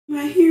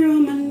Right here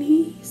on my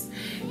knees.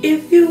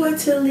 If you were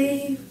to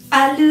leave,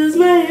 I lose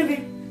my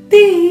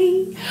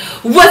everything.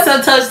 What's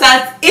up, Touch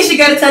Sides? It's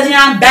your girl, Touch, and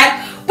I'm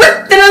back with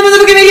another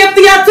motherfucking video for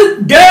y'all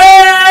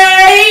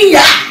today.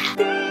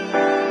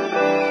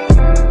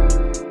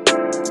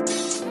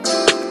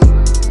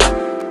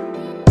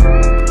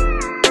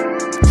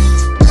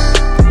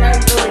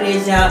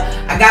 Y'all,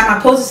 I got my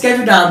posting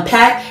schedule down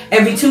packed.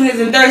 Every Tuesdays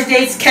and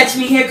Thursdays, catch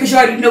me here because you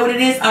already know what it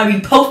is. I'll be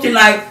posting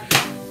like,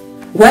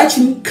 watch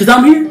me because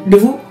I'm here.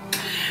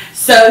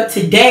 So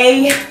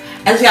today,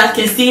 as y'all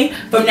can see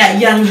from that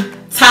young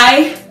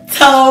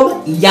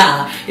title,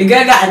 yeah, your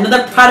girl got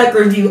another product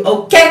review.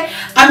 Okay,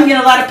 I've been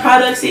getting a lot of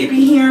products that you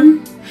be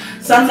hearing.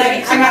 So I'm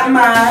like, I got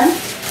my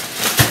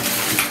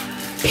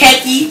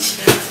package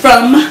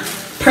from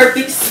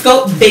Perfect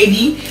Sculpt,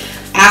 baby.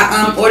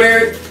 I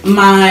ordered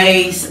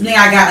I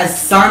got a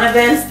sauna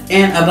vest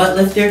and a butt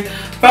lifter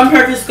from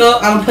Perfect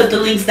Sculpt. I'm gonna put the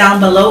links down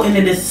below in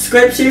the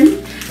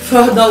description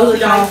for those of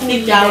y'all who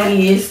think y'all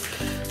is.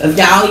 If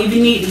y'all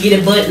even need to get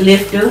a butt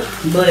lifter,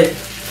 but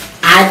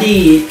I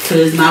did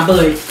because my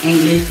butt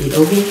ain't lifted,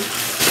 okay?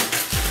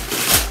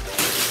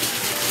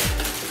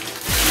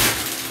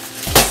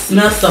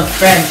 Smells so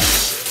fresh.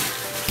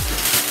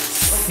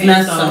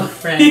 Smells so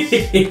fresh.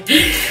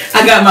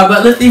 I got my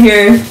butt lifter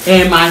here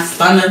and my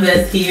sauna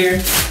vest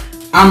here.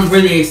 I'm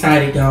really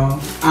excited,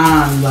 y'all.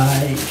 I'm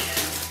like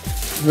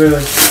real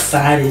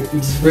excited. I'm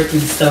just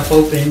ripping stuff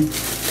open.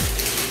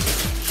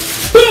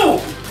 Boom!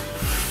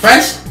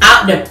 Fresh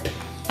out the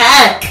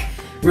pack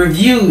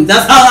reviews.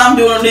 That's all I'm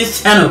doing on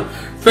this channel.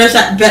 Fresh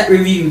out the pack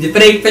reviews. If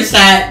it ain't fresh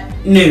out,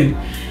 new.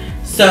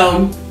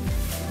 So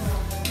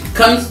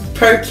comes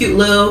per cute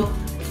little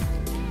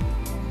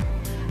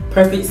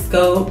Perfect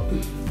Sculpt.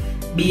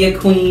 Be a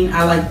queen.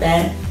 I like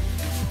that.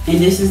 And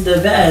this is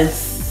the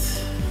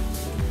vest.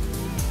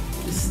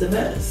 This is the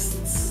vest.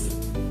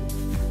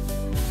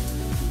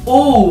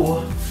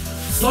 Oh,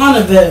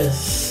 sauna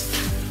vest.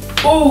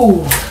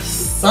 Oh,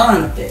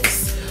 sauna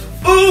vest.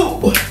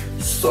 Oh,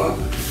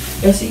 sauna.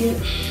 You see it?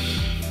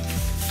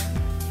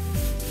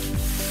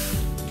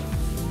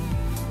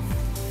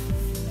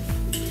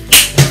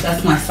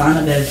 That's my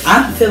sauna vest.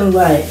 I'm feeling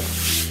like,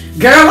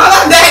 girl,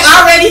 my back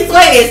already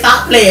sweating.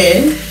 Stop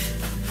playing.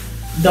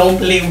 Don't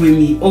play with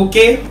me,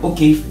 okay?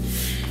 Okay.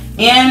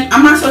 And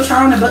I'm also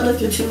trying the butt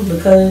lifter too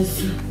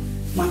because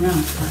why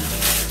not?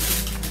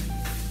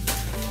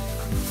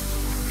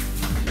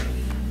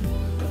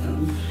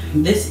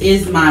 This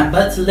is my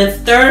butt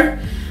lifter.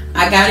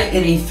 I got it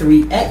in a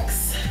 3X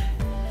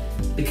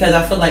because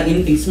I feel like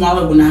anything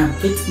smaller will not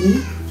fit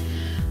me.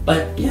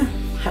 But yeah,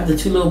 have the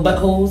two little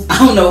buttholes. I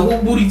don't know who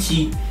booty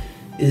cheek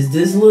is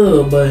this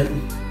little, but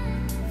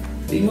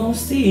we gonna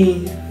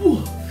see.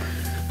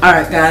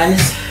 Alright,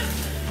 guys.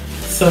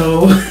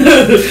 So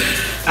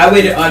I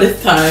waited all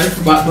this time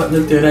for my butt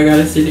lifter and I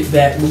gotta send it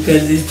back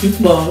because it's too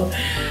small.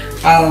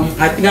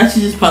 I think I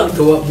should just probably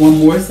go up one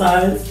more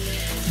size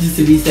just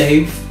to be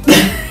safe.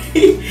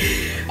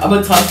 I'm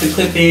gonna toss the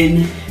clip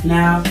in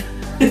now.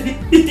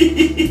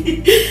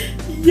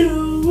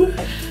 Yo,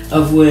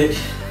 of what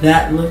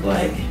that looked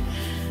like.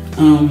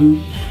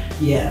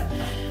 Yeah.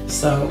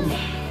 So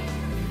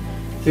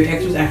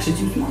 3X was actually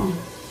too small.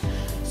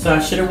 So I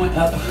should have went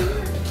up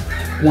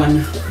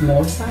one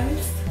more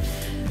size,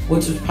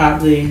 which was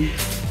probably,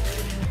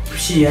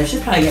 shit, I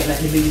should probably get like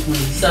the biggest one.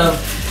 So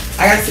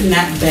I got to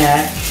snap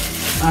back.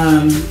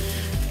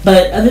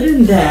 But other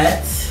than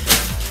that,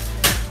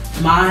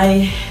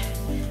 my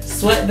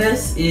sweat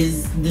vest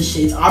is the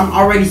shit. I'm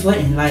already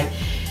sweating. Like,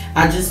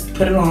 I just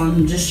put it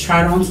on, just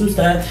tried on some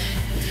stuff,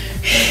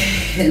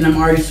 and I'm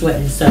already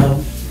sweating.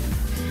 So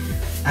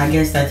I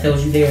guess that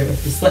tells you there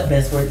if the sweat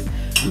vest works.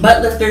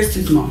 Butt lifter is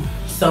too small.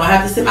 So I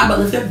have to send my butt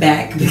lifter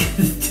back because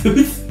it's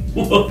too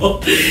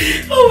small.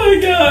 Oh my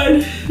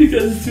god,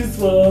 because it's too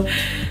small.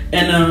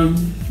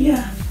 And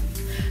yeah,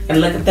 gotta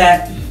look at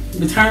that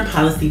return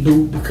policy,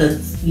 boo,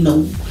 because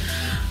no.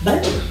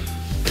 But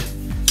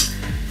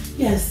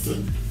yes,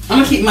 I'm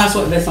gonna keep my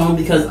sweat vest on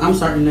because I'm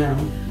starting now.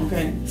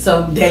 Okay,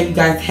 so there you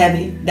guys have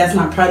it. That's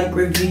my product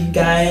review, you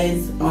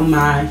guys, on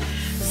my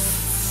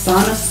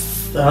sauna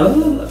vest.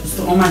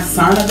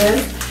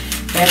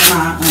 That's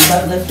my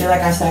butt lifter.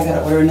 Like I said, I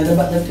gotta order another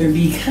butt lifter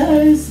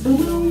because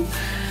boo-boo,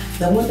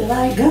 the one that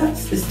I got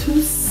is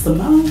too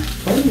small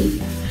for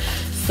me.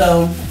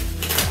 So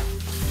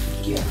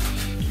yeah,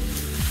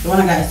 the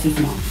one I got is too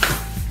small,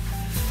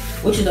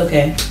 which is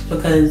okay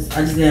because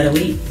I just gotta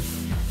wait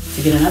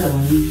to get another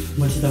one,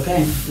 which is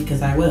okay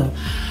because I will.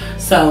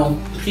 So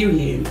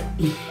period.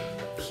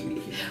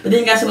 But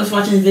thank you guys so much for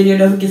watching this video.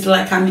 Don't forget to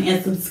like, comment,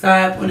 and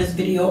subscribe on this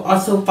video.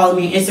 Also, follow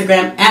me on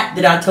Instagram at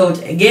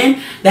 @TheDotToj. Again,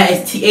 that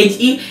is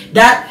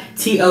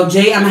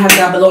THE.TOJ. I'm going to have it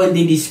down below in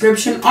the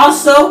description.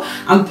 Also,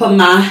 I'm going to put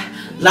my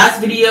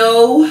last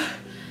video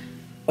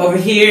over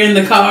here in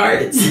the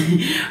cards.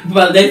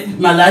 My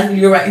last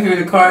video right here in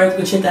the cards.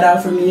 Go check that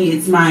out for me.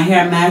 It's my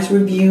hair mask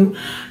review.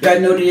 Y'all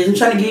know what it is. I'm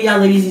trying to give y'all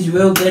ladies these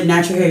real good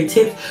natural hair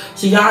tips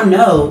so y'all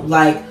know,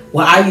 like,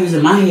 what I use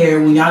in my hair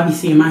when y'all be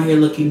seeing my hair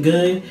looking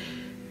good.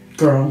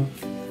 Girl,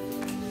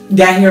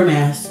 that hair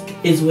mask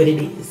is what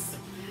it is.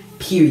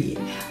 Period.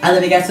 I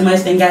love you guys so much.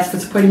 Thank you guys for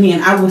supporting me,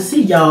 and I will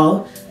see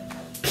y'all,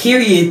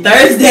 period,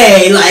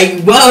 Thursday.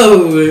 Like,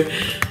 whoa.